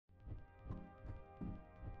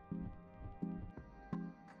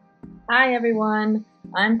Hi everyone,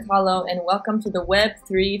 I'm Kahlo and welcome to the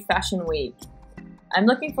Web3 Fashion Week. I'm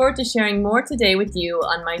looking forward to sharing more today with you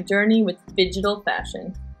on my journey with PHYGITAL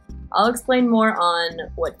fashion. I'll explain more on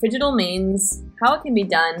what PHYGITAL means, how it can be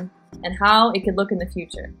done, and how it could look in the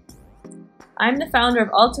future. I'm the founder of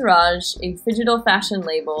ALTERRAGE, a PHYGITAL fashion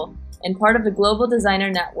label, and part of the global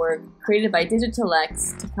designer network created by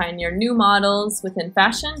DigitalX to pioneer new models within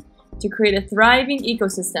fashion to create a thriving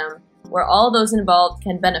ecosystem where all those involved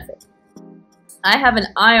can benefit. I have an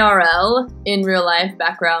IRL, in real life,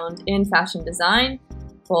 background in fashion design,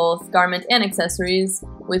 both garment and accessories,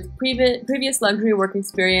 with previous luxury work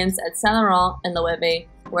experience at Saint Laurent and Loewe,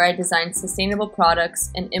 where I designed sustainable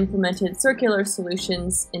products and implemented circular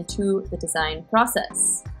solutions into the design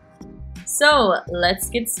process. So let's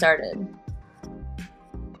get started.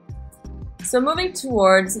 So moving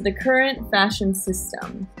towards the current fashion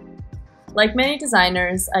system. Like many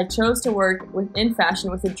designers, I chose to work in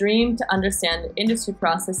fashion with a dream to understand the industry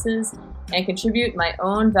processes and contribute my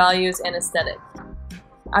own values and aesthetic.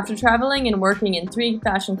 After traveling and working in 3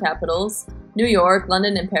 fashion capitals, New York,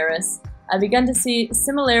 London, and Paris, I began to see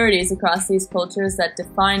similarities across these cultures that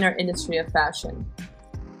define our industry of fashion.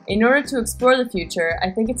 In order to explore the future, I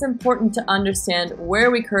think it's important to understand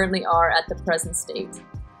where we currently are at the present state.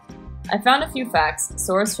 I found a few facts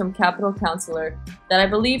sourced from Capital Counselor that I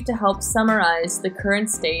believe to help summarize the current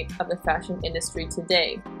state of the fashion industry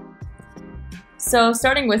today. So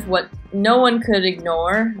starting with what no one could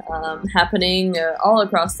ignore, happening all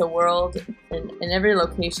across the world in every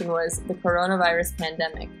location, was the coronavirus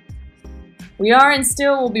pandemic. We are and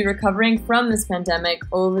still will be recovering from this pandemic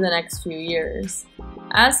over the next few years.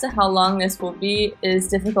 As to how long this will be is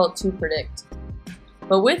difficult to predict.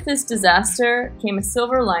 But with this disaster came a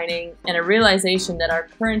silver lining and a realization that our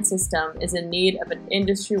current system is in need of an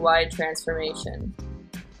industry-wide transformation.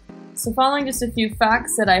 So following just a few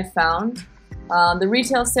facts that I found, the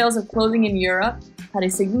retail sales of clothing in Europe had a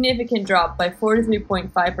significant drop by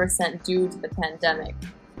 43.5% due to the pandemic.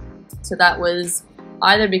 So that was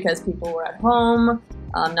either because people were at home,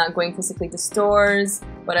 not going physically to stores,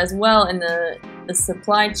 but as well in the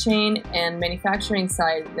supply chain and manufacturing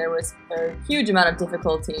side, there was a huge amount of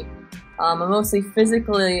difficulty. A mostly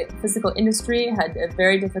physical industry had a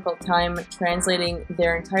very difficult time translating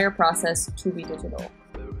their entire process to be digital.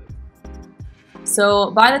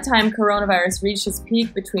 So by the time coronavirus reached its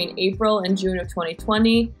peak between April and June of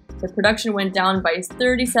 2020, the production went down by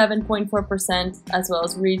 37.4%, as well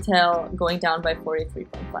as retail going down by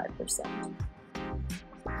 43.5%.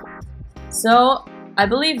 So I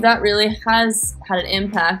believe that really has had an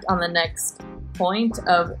impact on the next point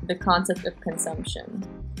of the concept of consumption.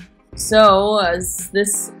 So, as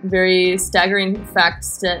this very staggering fact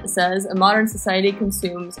says, a modern society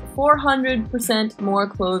consumes 400% more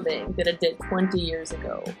clothing than it did 20 years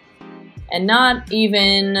ago. And not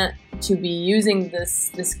even to be using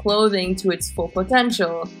this clothing to its full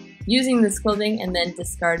potential, using this clothing and then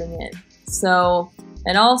discarding it. So,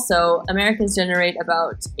 and also, Americans generate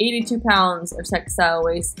about 82 pounds of textile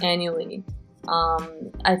waste annually.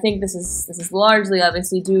 I think this is largely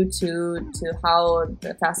obviously due to how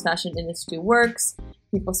the fast fashion industry works.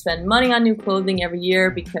 People spend money on new clothing every year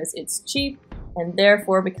because it's cheap and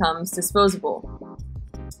therefore becomes disposable.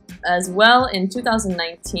 As well, in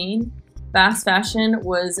 2019, fast fashion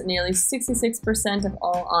was nearly 66% of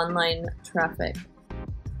all online traffic.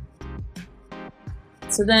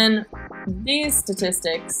 So then, these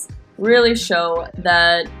statistics really show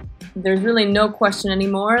that there's really no question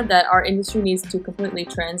anymore that our industry needs to completely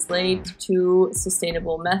translate to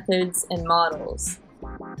sustainable methods and models.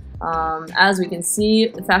 As we can see,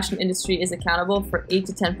 the fashion industry is accountable for 8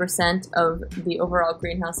 to 10% of the overall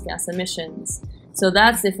greenhouse gas emissions. So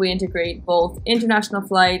that's if we integrate both international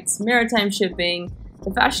flights, maritime shipping.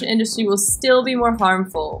 The fashion industry will still be more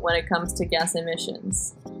harmful when it comes to gas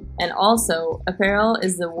emissions. And also, apparel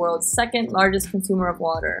is the world's 2nd largest consumer of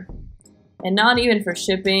water. And not even for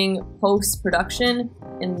shipping, post-production,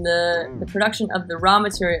 in the production of the raw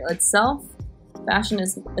material itself, fashion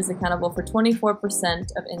is accountable for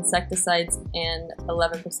 24% of insecticides and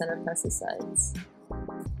 11% of pesticides.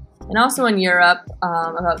 And also in Europe,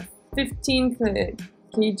 about 15 kg,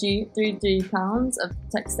 33 pounds of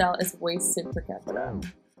textile is wasted per capita.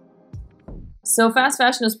 So fast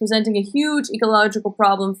fashion is presenting a huge ecological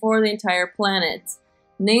problem for the entire planet.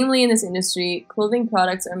 Namely, in this industry, clothing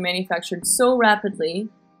products are manufactured so rapidly,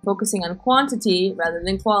 focusing on quantity rather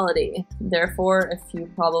than quality. Therefore, a few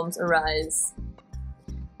problems arise.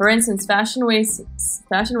 For instance, fashion waste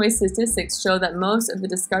statistics show that most of the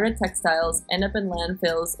discarded textiles end up in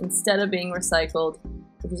landfills instead of being recycled,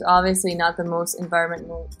 which is obviously not the most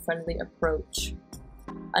environmentally friendly approach.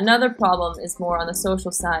 Another problem is more on the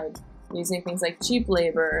social side, using things like cheap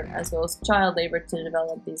labor as well as child labor to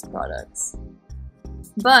develop these products.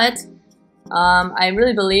 But I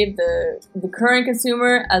really believe the current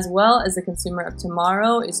consumer as well as the consumer of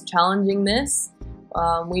tomorrow is challenging this.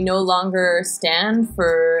 We no longer stand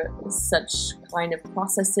for such kind of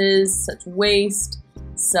processes, such waste,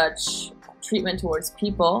 such treatment towards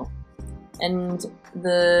people. And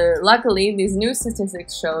luckily, these new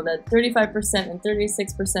statistics show that 35% and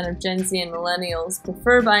 36% of Gen Z and millennials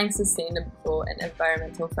prefer buying sustainable and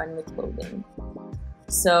environmental friendly clothing.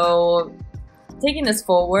 So, taking this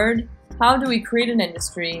forward, how do we create an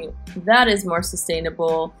industry that is more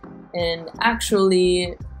sustainable and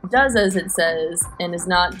actually does as it says and is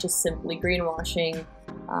not just simply greenwashing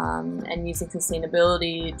and using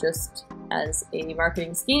sustainability just as a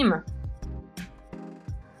marketing scheme?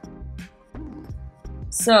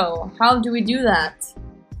 So, how do we do that?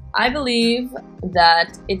 I believe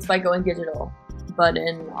that it's by going digital, but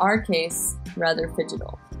in our case, rather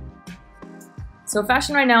phygital. So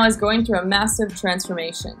fashion right now is going through a massive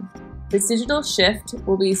transformation. This digital shift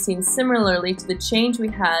will be seen similarly to the change we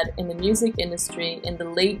had in the music industry in the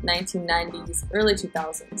late 1990s, early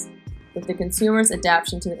 2000s, with the consumer's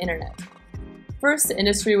adaptation to the internet. First, the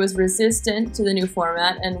industry was resistant to the new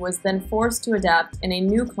format and was then forced to adapt in a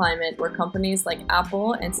new climate where companies like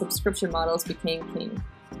Apple and subscription models became king.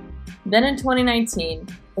 Then in 2019,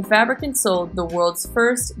 the fabricant sold the world's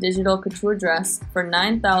first digital couture dress for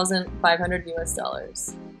 $9,500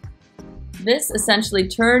 US. This essentially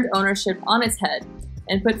turned ownership on its head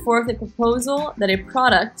and put forth a proposal that a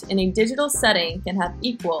product in a digital setting can have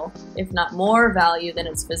equal, if not more, value than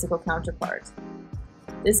its physical counterpart.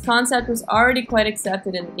 This concept was already quite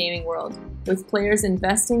accepted in the gaming world, with players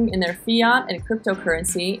investing in their fiat and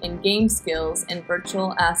cryptocurrency in game skills and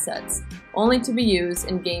virtual assets, only to be used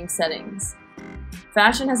in game settings.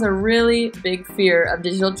 Fashion has a really big fear of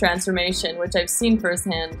digital transformation, which I've seen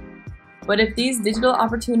firsthand. But if these digital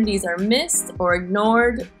opportunities are missed or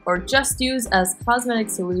ignored or just used as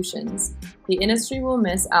cosmetic solutions, the industry will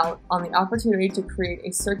miss out on the opportunity to create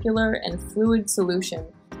a circular and fluid solution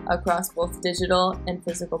across both digital and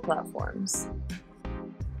physical platforms.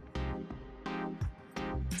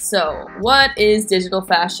 So, what is digital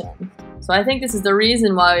fashion? So I think this is the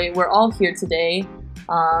reason why we're all here today.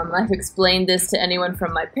 I've explained this to anyone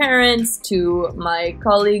from my parents to my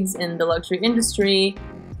colleagues in the luxury industry,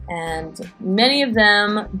 and many of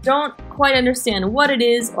them don't quite understand what it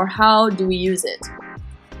is or how do we use it.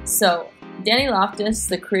 So, Danny Loftus,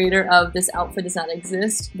 the creator of This Outfit Does Not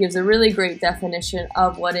Exist, gives a really great definition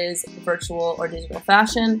of what is virtual or digital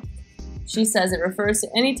fashion. She says it refers to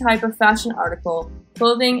any type of fashion article,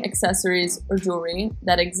 clothing, accessories, or jewelry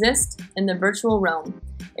that exist in the virtual realm.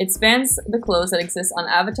 It spans the clothes that exist on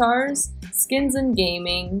avatars, skins in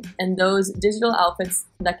gaming, and those digital outfits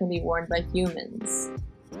that can be worn by humans.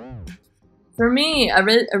 For me,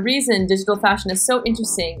 a reason digital fashion is so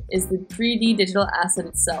interesting is the 3D digital asset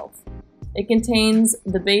itself. It contains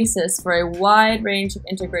the basis for a wide range of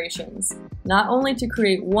integrations, not only to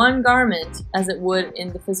create one garment as it would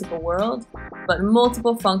in the physical world, but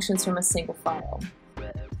multiple functions from a single file.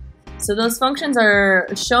 So those functions are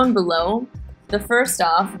shown below, the first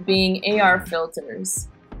off being AR filters,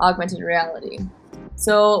 augmented reality.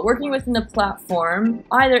 So working within the platform,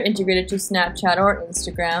 either integrated to Snapchat or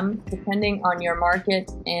Instagram, depending on your market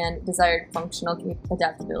and desired functional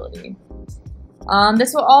adaptability.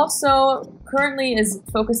 This will also currently is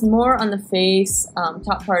focused more on the face,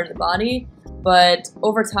 top part of the body, but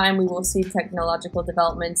over time we will see technological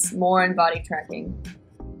developments more in body tracking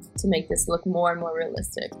to make this look more and more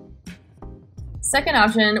realistic. Second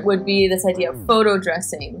option would be this idea of photo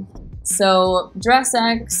dressing. So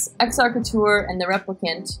DressX, XR Couture, and The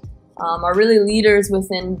Replicant are really leaders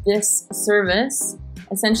within this service,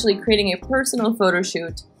 essentially creating a personal photo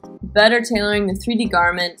shoot, better tailoring the 3D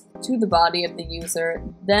garment to the body of the user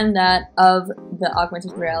than that of the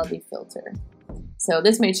augmented reality filter. So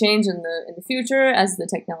this may change in the future as the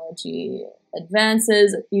technology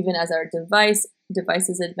advances, even as our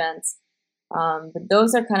devices advance. But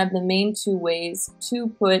those are kind of the main two ways to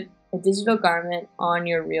put a digital garment on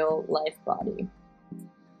your real life body.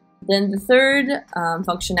 Then the third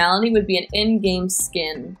functionality would be an in-game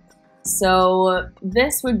skin. So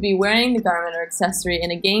this would be wearing the garment or accessory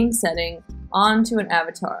in a game setting onto an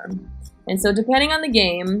avatar. And so depending on the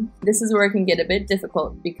game, this is where it can get a bit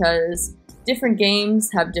difficult because different games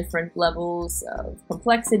have different levels of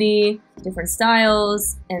complexity, different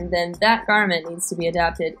styles, and then that garment needs to be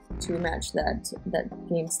adapted to match that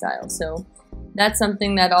game style. So that's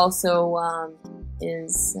something that also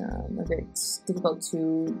is a bit difficult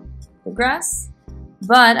to progress.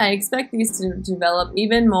 But I expect these to develop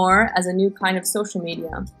even more as a new kind of social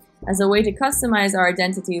media, as a way to customize our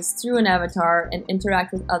identities through an avatar and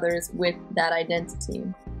interact with others with that identity.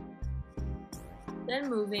 Then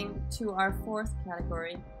moving to our fourth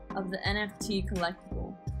category of the NFT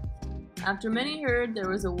collectible. After many heard there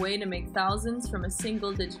was a way to make thousands from a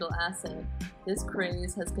single digital asset, this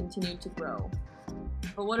craze has continued to grow.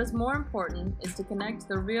 But what is more important is to connect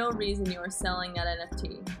the real reason you are selling that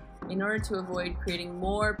NFT, in order to avoid creating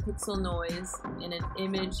more pixel noise in an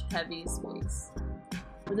image-heavy space.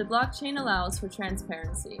 But the blockchain allows for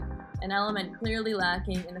transparency, an element clearly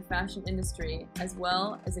lacking in the fashion industry, as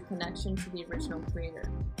well as a connection to the original creator.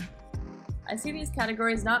 I see these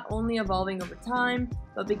categories not only evolving over time,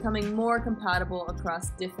 but becoming more compatible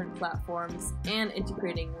across different platforms and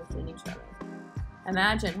integrating within each other.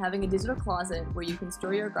 Imagine having a digital closet where you can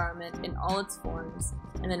store your garment in all its forms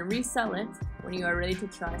and then resell it when you are ready to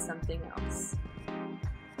try something else.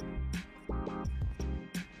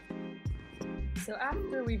 So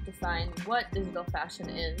after we've defined what digital fashion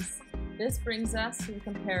is, this brings us to the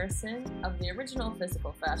comparison of the original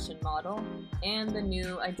physical fashion model and the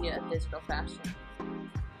new idea of digital fashion.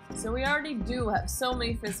 So we already do have so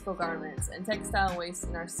many physical garments and textile waste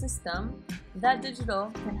in our system that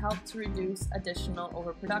digital can help to reduce additional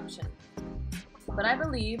overproduction. But I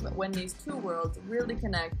believe when these two worlds really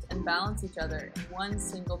connect and balance each other in one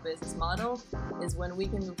single business model is when we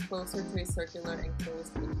can move closer to a circular and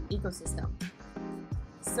closed ecosystem.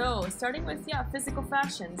 So starting with, physical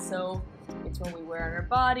fashion. So it's what we wear on our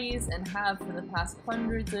bodies and have for the past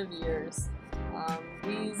hundreds of years.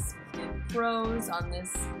 These pros on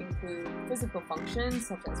this include physical functions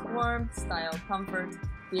such as warmth, style, comfort,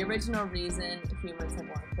 the original reason humans have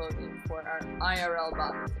worn clothing for our IRL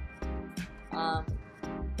body.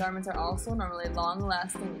 Garments are also normally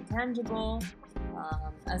long-lasting and tangible,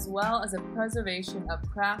 as well as a preservation of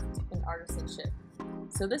craft and artisanship.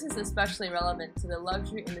 So this is especially relevant to the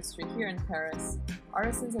luxury industry here in Paris.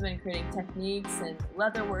 Artisans have been creating techniques in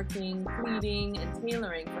leatherworking, pleating, and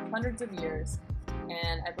tailoring for hundreds of years,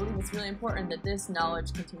 and I believe it's really important that this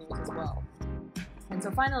knowledge continues as well. And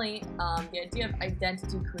so finally, the idea of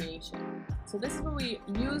identity creation. So this is what we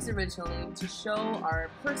used originally to show our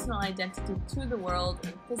personal identity to the world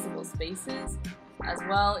in physical spaces, as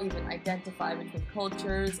well even identify between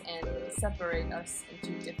cultures and separate us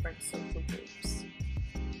into different social groups.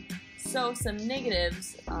 So some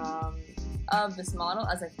negatives of this model,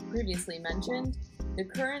 as I previously mentioned, the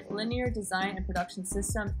current linear design and production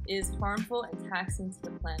system is harmful and taxing to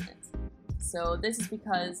the planet. So this is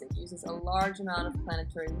because it uses a large amount of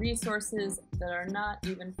planetary resources that are not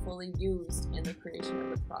even fully used in the creation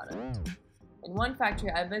of the product. In one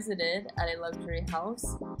factory I visited at a luxury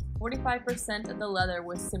house, 45% of the leather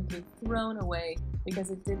was simply thrown away because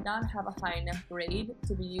it did not have a high enough grade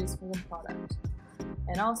to be used for the product.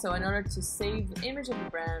 And also, in order to save the image of the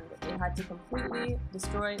brand, they had to completely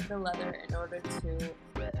destroy the leather in order to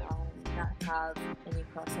not have any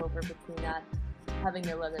crossover between that, having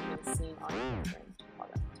their leather being seen on a different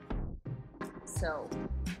product. So,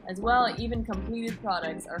 as well, even completed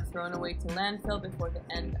products are thrown away to landfill before the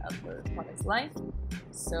end of the product's life.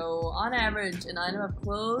 So, on average, an item of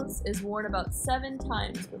clothes is worn about 7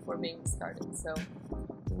 times before being discarded. So,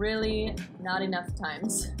 really not enough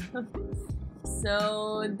times.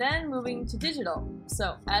 So then moving to digital.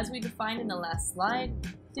 So as we defined in the last slide,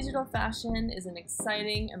 digital fashion is an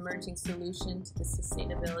exciting emerging solution to the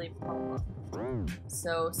sustainability problem.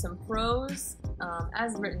 So some pros,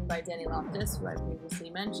 as written by Danny Loftus, who I previously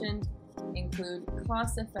mentioned, include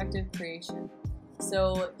cost-effective creation.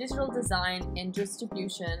 So digital design and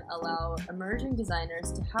distribution allow emerging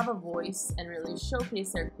designers to have a voice and really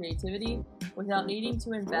showcase their creativity without needing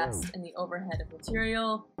to invest in the overhead of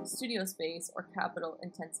material, studio space, or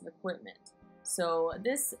capital-intensive equipment. So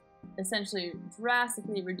this essentially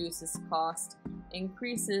drastically reduces cost,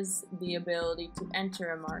 increases the ability to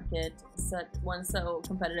enter a market, one so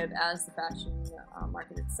competitive as the fashion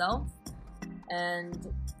market itself.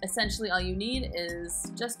 And essentially all you need is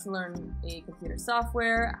just to learn a computer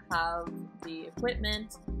software, have the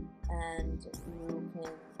equipment, and you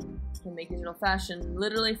can make digital fashion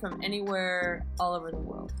literally from anywhere all over the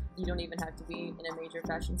world. You don't even have to be in a major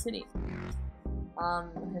fashion city.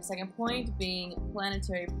 Her second point being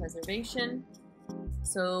planetary preservation.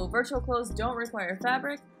 So virtual clothes don't require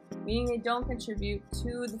fabric, meaning they don't contribute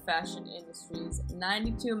to the fashion industry's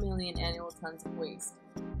 92 million annual tons of waste.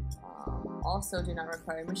 Also do not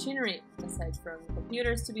require machinery, aside from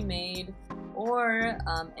computers to be made, or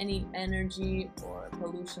any energy or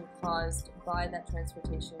pollution caused by that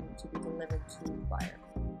transportation to be delivered to the buyer.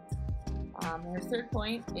 Her third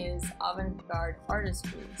point is avant-garde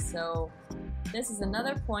artistry. So this is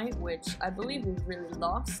another point which I believe we've really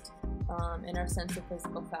lost in our sense of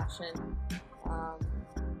physical fashion.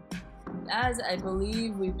 As I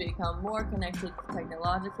believe we've become more connected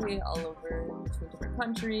technologically all over between different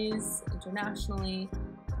countries, internationally,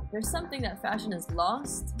 there's something that fashion has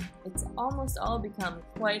lost. It's almost all become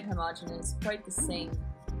quite homogeneous, quite the same.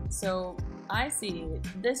 So I see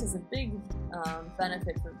this as a big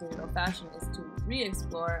benefit for digital fashion, is to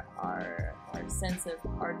re-explore our sense of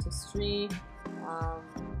artistry,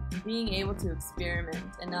 being able to experiment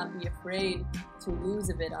and not be afraid to lose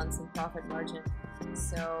a bit on some profit margin.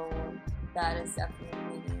 So that is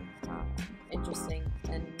definitely interesting,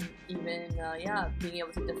 and even being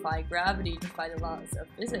able to defy gravity, defy the laws of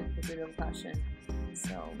physics for digital fashion.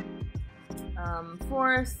 So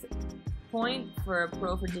fourth point for a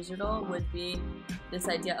pro for digital would be this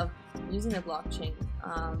idea of using the blockchain.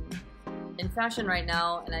 In fashion right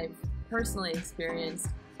now, and I've personally experienced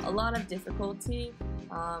a lot of difficulty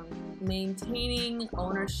maintaining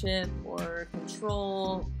ownership or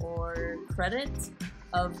control or credit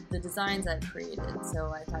of the designs I've created.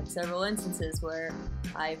 So I've had several instances where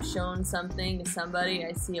I've shown something to somebody,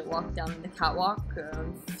 I see it walk down the catwalk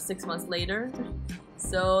 6 months later.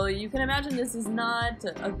 So you can imagine this is not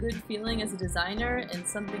a good feeling as a designer, and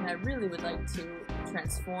something I really would like to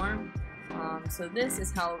transform. So this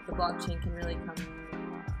is how the blockchain can really come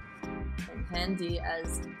in handy,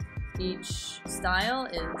 as each style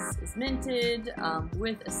is minted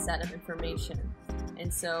with a set of information.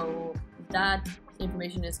 And so that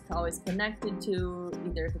information is always connected to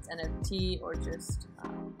either if it's NFT or just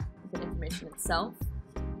the information itself.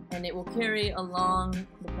 And it will carry along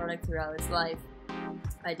the product throughout its life,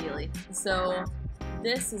 ideally. So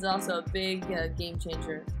this is also a big game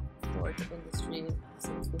changer for the industry,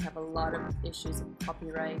 since we have a lot of issues of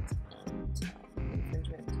copyright and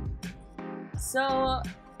infringement. So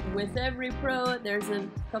with every pro, there's a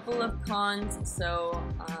couple of cons. So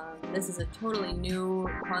this is a totally new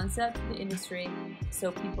concept in the industry, so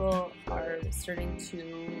people are starting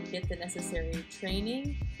to get the necessary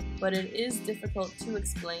training, but it is difficult to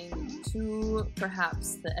explain to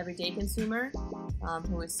perhaps the everyday consumer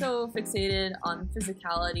who is so fixated on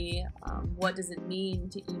physicality. What does it mean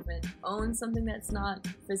to even own something that's not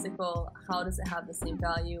physical? How does it have the same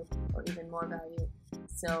value or even more value?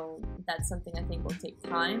 So that's something I think will take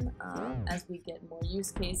time as we get more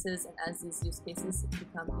use cases, and as these use cases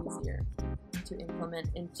become easier to implement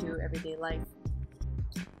into everyday life.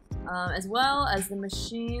 As well as the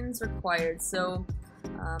machines required. So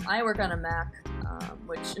I work on a Mac,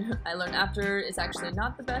 which I learned after is actually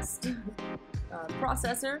not the best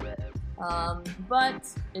processor,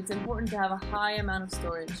 but it's important to have a high amount of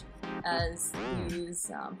storage, as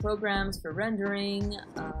these programs for rendering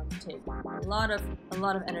take a lot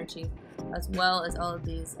of energy, as well as all of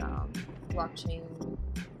these blockchain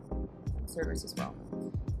servers as well.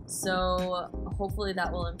 So hopefully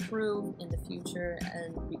that will improve in the future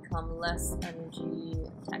and become less energy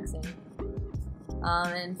taxing.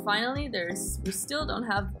 And finally, we still don't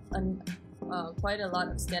have quite a lot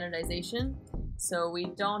of standardization. So we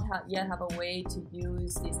don't yet have a way to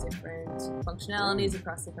use these different functionalities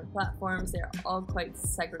across different platforms. They're all quite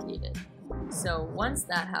segregated. So once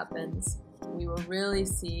that happens, we will really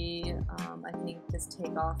see, I think, this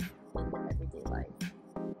take off in the everyday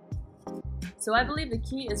life. So I believe the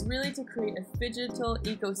key is really to create a PHYGITAL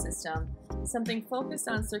ecosystem, something focused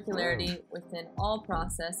on circularity within all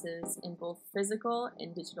processes in both physical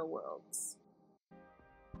and digital worlds.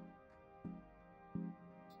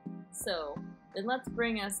 So then let's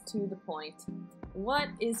bring us to the point. What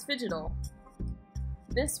is PHYGITAL?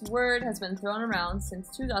 This word has been thrown around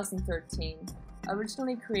since 2013,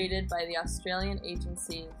 originally created by the Australian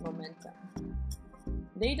agency Momentum.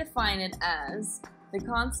 They define it as the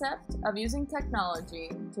concept of using technology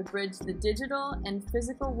to bridge the digital and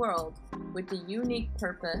physical world with the unique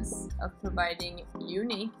purpose of providing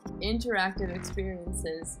unique interactive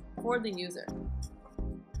experiences for the user.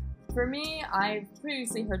 For me, I've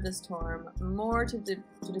previously heard this term more to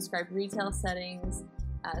describe retail settings,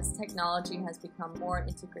 as technology has become more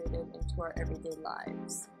integrated into our everyday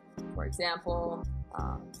lives. For example,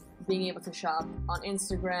 being able to shop on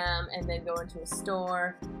Instagram and then go into a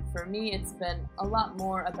store. For me, it's been a lot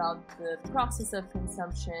more about the process of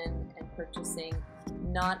consumption and purchasing,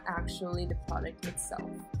 not actually the product itself.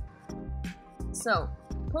 So,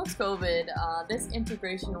 post-COVID, this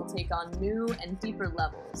integration will take on new and deeper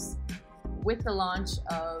levels with the launch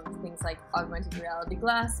of things like augmented reality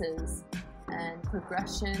glasses, and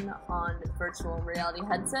progression on virtual reality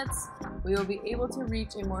headsets, we will be able to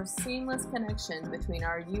reach a more seamless connection between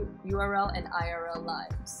our URL and IRL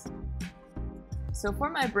lives. So for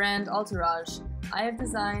my brand ALTERRAGE, I have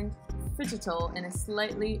designed PHYGITAL in a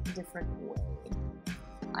slightly different way.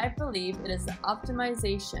 I believe it is the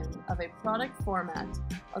optimization of a product format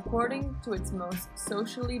according to its most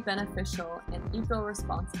socially beneficial and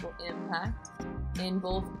eco-responsible impact in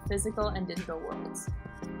both physical and digital worlds.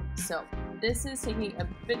 So this is taking a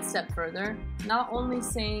bit step further, not only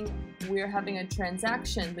saying we are having a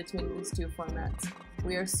transaction between these two formats,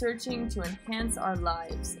 we are searching to enhance our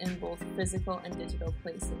lives in both physical and digital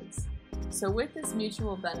places. So with this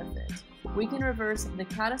mutual benefit, we can reverse the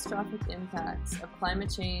catastrophic impacts of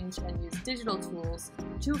climate change and use digital tools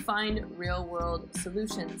to find real-world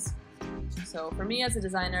solutions. So for me as a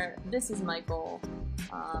designer, this is my goal,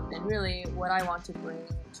 and really what I want to bring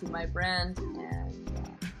to my brand and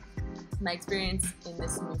my experience in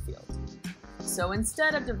this new field. So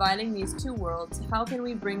instead of dividing these two worlds, how can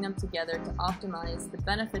we bring them together to optimize the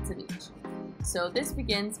benefits of each? So this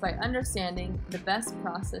begins by understanding the best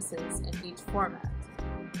processes in each format.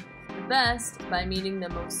 The best by meaning the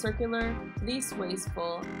most circular, least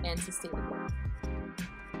wasteful, and sustainable.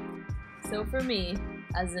 So for me,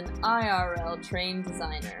 as an IRL trained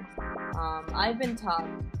designer, I've been taught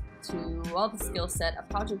to all the skill set of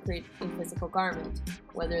how to create a physical garment,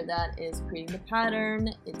 whether that is creating the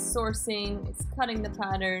pattern, it's sourcing, it's cutting the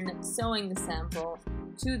pattern, sewing the sample,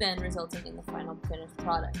 to then resulting in the final finished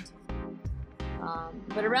product.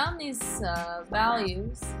 But around these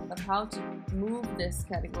values of how to move this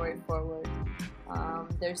category forward,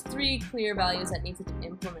 there's three clear values that need to be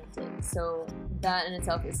implemented. So that in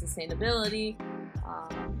itself is sustainability.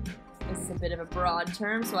 It's a bit of a broad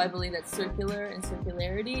term, so I believe that circular and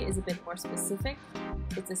circularity is a bit more specific.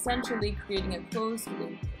 It's essentially creating a closed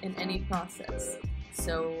loop in any process.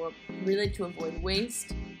 So really to avoid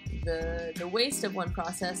waste, the waste of one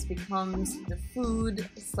process becomes the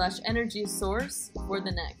food/energy source for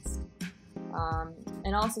the next.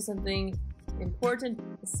 And also something important,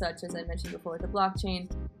 such as I mentioned before with the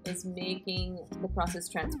blockchain, is making the process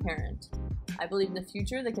transparent. I believe in the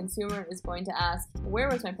future the consumer is going to ask, where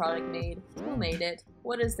was my product made, who made it,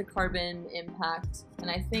 what is the carbon impact,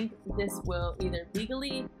 and I think this will either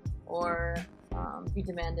legally or be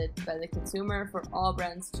demanded by the consumer for all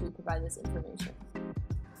brands to provide this information.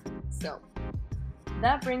 So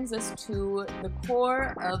that brings us to the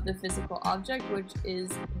core of the physical object, which is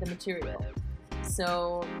the material.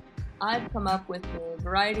 So I've come up with a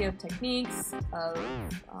variety of techniques, of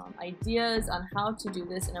ideas on how to do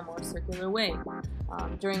this in a more circular way.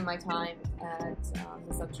 During my time at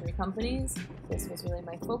these luxury companies, this was really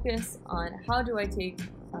my focus on how do I take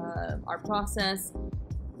our process,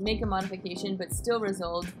 make a modification, but still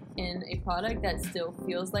result in a product that still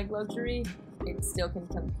feels like luxury. It still can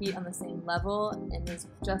compete on the same level and is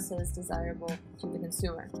just as desirable to the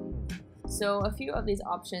consumer. So a few of these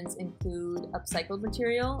options include upcycled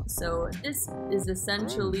material. So this is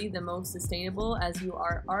essentially the most sustainable, as you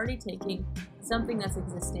are already taking something that's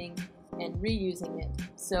existing and reusing it.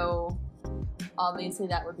 So obviously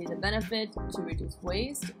that would be the benefit, to reduce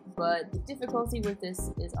waste, but the difficulty with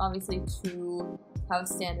this is obviously to have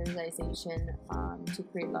standardization to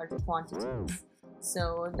create larger quantities.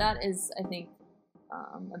 So that is, I think,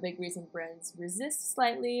 a big reason brands resist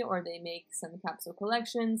slightly, or they make some capsule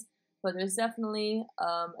collections. But there's definitely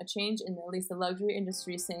a change in at least the luxury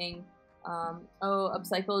industry saying, oh,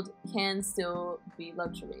 upcycled can still be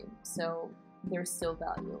luxury, so there's still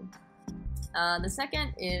value. The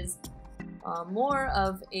second is more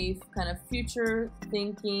of a kind of future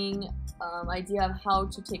thinking idea of how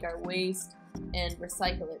to take our waste and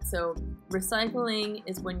recycle it. So recycling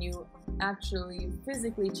is when you actually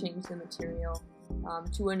physically change the material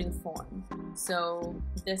to a new form. So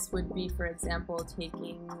this would be, for example,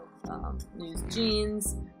 taking used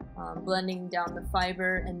jeans, blending down the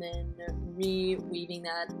fiber, and then reweaving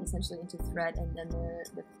that essentially into thread and then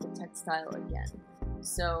the textile again.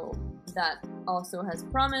 So that also has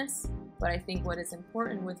promise, but I think what is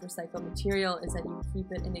important with recycled material is that you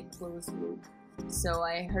keep it in a closed loop. So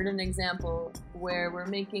I heard an example where we're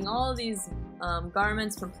making all of these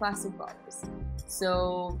garments from plastic bottles.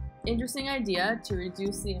 So interesting idea to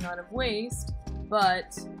reduce the amount of waste,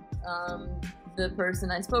 but the person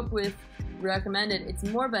I spoke with recommended it's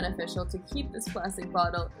more beneficial to keep this plastic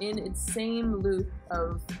bottle in its same loop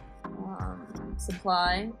of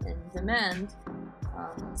supply and demand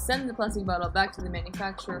send the plastic bottle back to the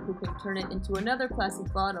manufacturer, who can turn it into another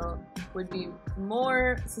plastic bottle, would be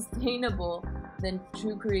more sustainable than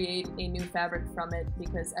to create a new fabric from it,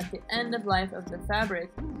 because at the end of life of the fabric,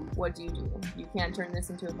 what do? You can't turn this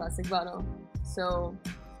into a plastic bottle. So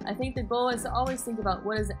I think the goal is to always think about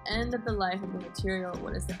what is the end of the life of the material,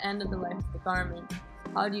 what is the end of the life of the garment,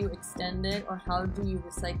 how do you extend it, or how do you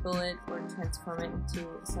recycle it or transform it into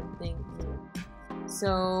something new.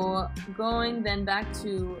 So going then back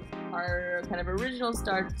to our kind of original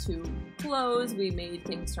start to clothes, we made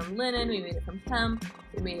things from linen, we made it from hemp,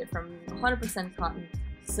 we made it from 100% cotton.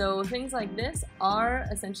 So things like this are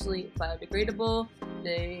essentially biodegradable.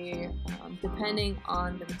 They, depending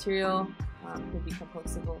on the material, could be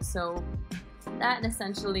compostable. So that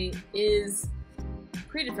essentially is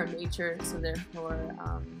created from nature, so therefore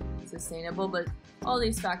sustainable. But all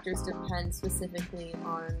these factors depend specifically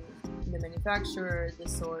on the manufacturer, the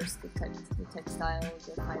source, the textile,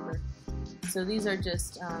 the fiber. So these are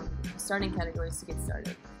just starting categories to get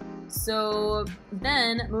started. So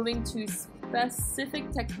then moving to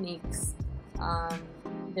specific techniques,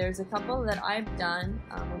 there's a couple that I've done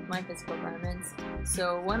with my physical garments.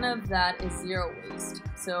 So one of that is zero waste.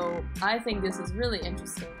 So I think this is really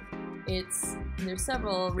interesting. There's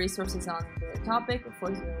several resources on the topic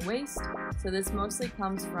for zero waste. So this mostly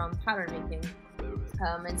comes from pattern making.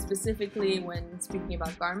 And specifically when speaking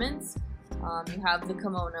about garments, you have the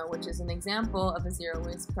kimono, which is an example of a zero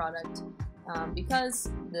waste product. Because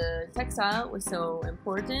the textile was so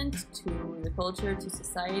important to the culture, to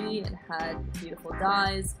society, it had beautiful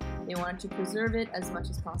dyes, they wanted to preserve it as much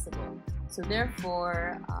as possible. So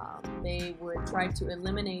therefore, they would try to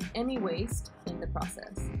eliminate any waste in the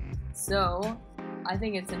process. So I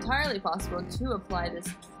think it's entirely possible to apply this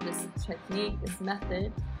technique, this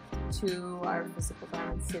method, to our physical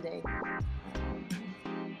garments today.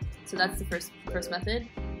 So that's the first method.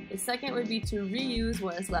 The second would be to reuse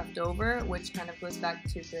what is left over, which kind of goes back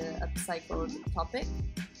to the upcycled topic.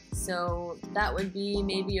 So that would be,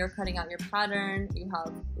 maybe you're cutting out your pattern, you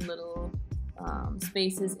have little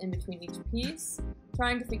spaces in between each piece,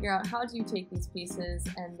 trying to figure out how do you take these pieces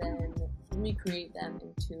and then recreate them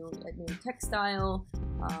into a new textile,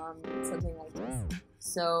 something like this.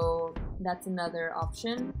 So that's another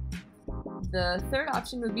option. The third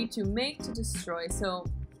option would be to make to destroy. So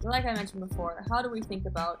like I mentioned before, how do we think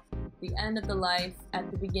about the end of the life at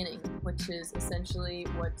the beginning, which is essentially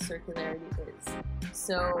what circularity is.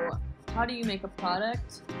 So how do you make a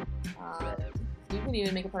product? You can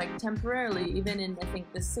even make a product temporarily. Even in, I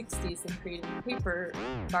think, the 60s, they created paper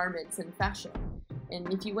garments and fashion.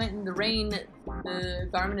 And if you went in the rain, the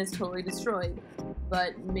garment is totally destroyed.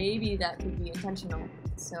 But maybe that could be intentional.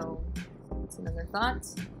 So that's another thought.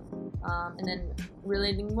 And then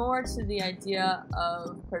relating more to the idea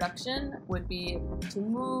of production would be to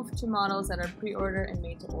move to models that are pre-order and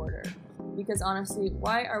made to order. Because honestly,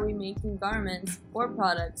 why are we making garments or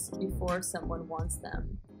products before someone wants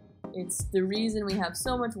them? It's the reason we have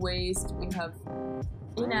so much waste. We have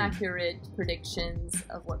inaccurate predictions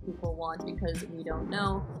of what people want because we don't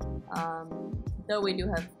know. Though we do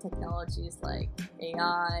have technologies like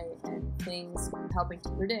AI and things helping to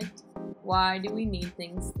predict, why do we need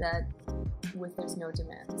things that there's no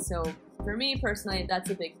demand? So for me personally, that's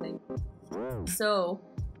a big thing. So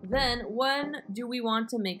then when do we want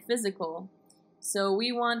to make physical? So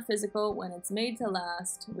we want physical when it's made to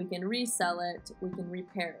last, we can resell it, we can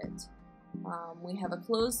repair it. We have a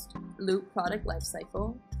closed loop product life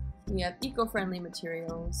cycle. We have eco-friendly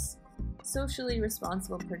materials, socially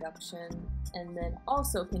responsible production, and then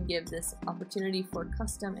also can give this opportunity for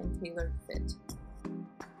custom and tailored fit.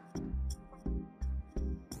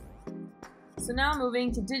 So now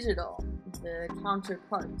moving to digital, the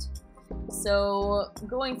counterpart. So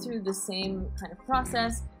going through the same kind of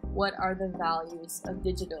process, what are the values of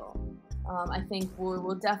digital? I think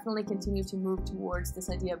we'll definitely continue to move towards this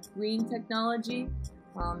idea of green technology,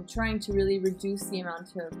 trying to really reduce the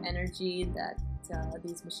amount of energy that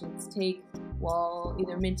these machines take while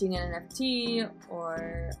either minting an NFT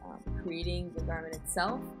or creating the garment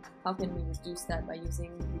itself. How can we reduce that by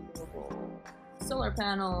using renewable solar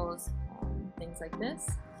panels, things like this?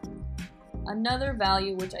 Another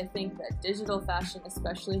value which I think that digital fashion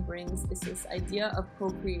especially brings is this idea of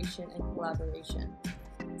co-creation and collaboration.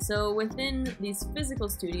 So within these physical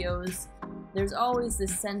studios, there's always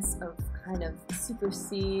this sense of kind of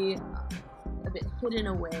secrecy, a bit hidden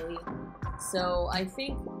away. So I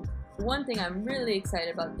think one thing I'm really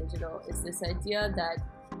excited about digital is this idea that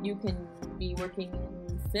you can be working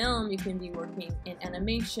in film, you can be working in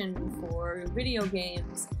animation for video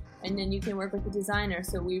games, and then you can work with a designer.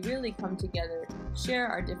 So we really come together, share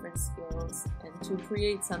our different skills, and to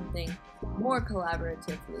create something more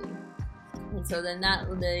collaboratively. And so then that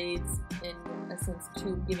leads, in a sense,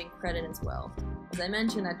 to giving credit as well. As I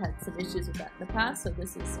mentioned, I've had some issues with that in the past, so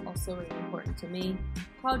this is also really important to me.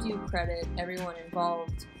 How do you credit everyone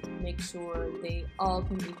involved? Make sure they all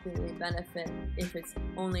can equally benefit, if it's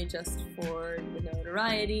only just for the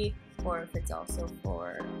notoriety, or if it's also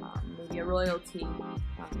for maybe a royalty.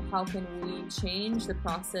 How can we change the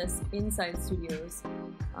process inside studios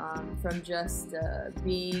from just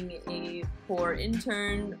being a poor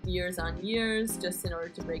intern years on years just in order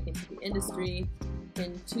to break into the industry,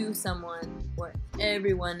 into someone where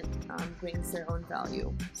everyone brings their own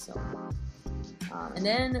value. So, and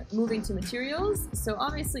then moving to materials. So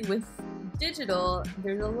obviously with digital,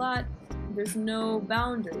 there's no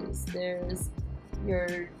boundaries.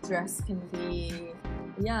 Your dress can be,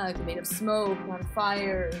 made of smoke, on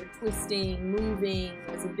fire, twisting, moving,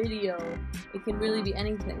 as a video. It can really be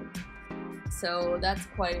anything. So that's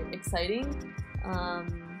quite exciting.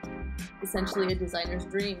 Essentially a designer's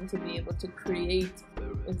dream to be able to create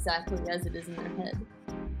exactly as it is in their head.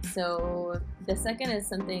 So the second is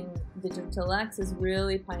something Digital X is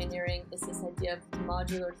really pioneering, is this idea of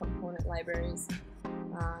modular component libraries.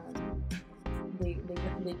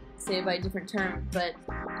 They say it by a different term, but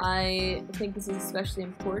I think this is especially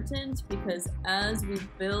important because as we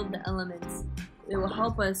build the elements, it will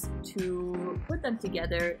help us to put them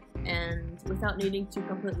together and without needing to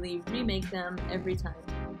completely remake them every time.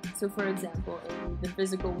 So for example, in the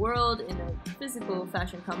physical world, in a physical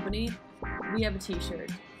fashion company, we have a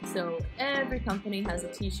t-shirt. So every company has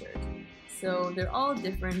a t-shirt. So they're all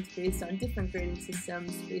different based on different grading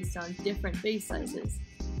systems, based on different base sizes.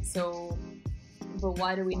 So, but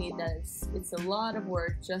why do we need that? It's a lot of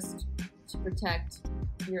work just to protect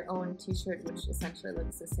your own t-shirt, which essentially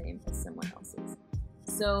looks the same as someone else's.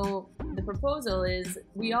 So the proposal is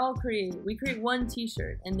we create one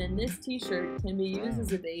t-shirt, and then this t-shirt can be used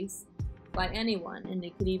as a base by anyone, and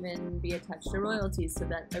it could even be attached to royalties so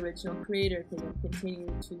that original creator can continue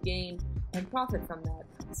to gain and profit from that.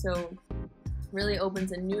 So really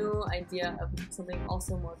opens a new idea of something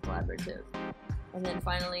also more collaborative. And then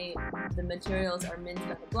finally, the materials are minted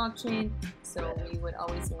on the blockchain, so we would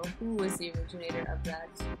always know who was the originator of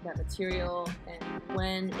that material and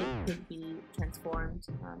when it could be transformed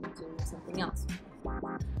into something else.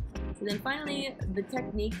 So then finally, the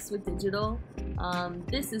techniques with digital.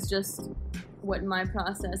 This is just what my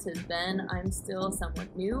process has been. I'm still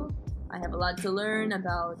somewhat new. I have a lot to learn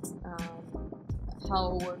about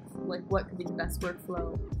what could be the best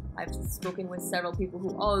workflow. I've spoken with several people who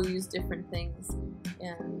all use different things,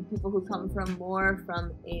 and people who come more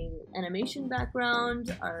from an animation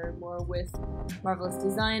background are more with Marvelous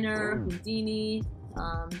Designer, Houdini,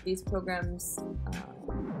 these programs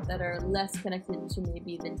that are less connected to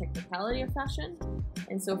maybe the technicality of fashion.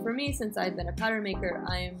 And so for me, since I've been a pattern maker,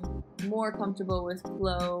 I'm more comfortable with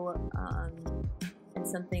flow and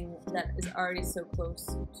something that is already so close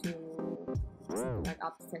to something like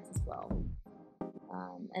After Effects as well.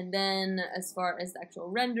 And then as far as the actual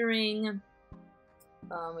rendering, it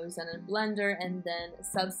was done in Blender, and then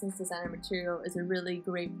Substance Designer Material is a really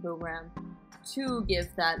great program to give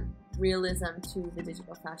that realism to the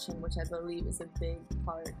digital fashion, which I believe is a big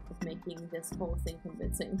part of making this whole thing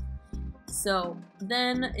convincing. So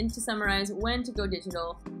then, and to summarize, when to go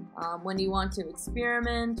digital, when you want to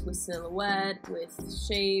experiment with silhouette, with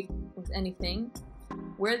shape, with anything,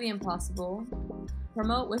 where the impossible,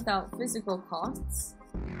 promote without physical costs,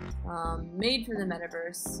 made for the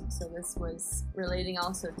metaverse. So this was relating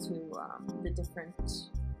also to the different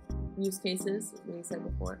use cases we said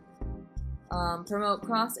before. Promote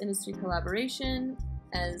cross-industry collaboration,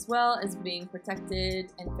 as well as being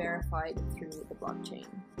protected and verified through the blockchain.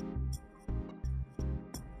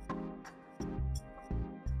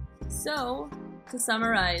 So, to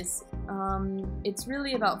summarize, it's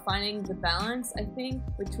really about finding the balance, I think,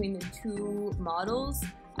 between the two models.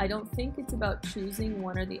 I don't think it's about choosing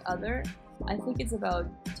one or the other. I think it's about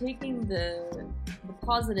taking the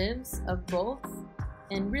positives of both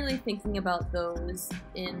and really thinking about those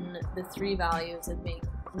in the three values of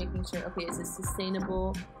making sure, okay, is this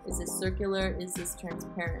sustainable? Is this circular? Is this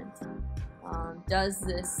transparent? Does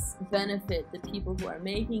this benefit the people who are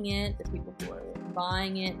making it, the people who are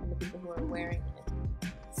buying it, and the people who are wearing it?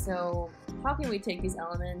 So how can we take these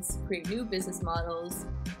elements, create new business models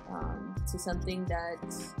to something that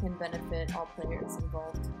can benefit all players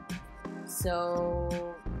involved?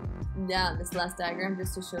 So yeah, this last diagram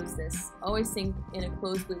just shows this. Always think in a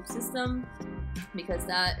closed loop system, because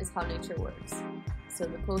that is how nature works. So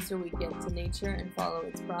the closer we get to nature and follow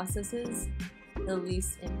its processes, the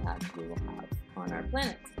least impact we will have on our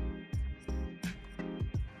planet.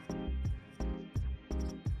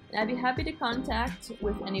 And I'd be happy to contact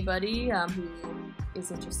with anybody who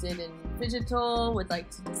is interested in PHYGITAL, would like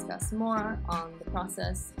to discuss more on the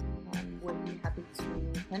process, would be happy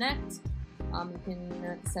to connect. You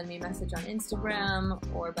can send me a message on Instagram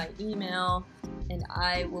or by email, and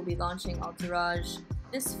I will be launching ALTERRAGE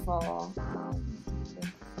this fall,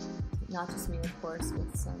 not just me, of course,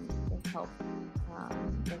 with help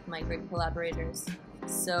with my great collaborators.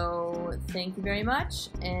 So thank you very much,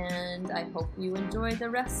 and I hope you enjoy the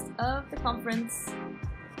rest of the conference.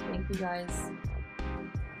 Thank you guys.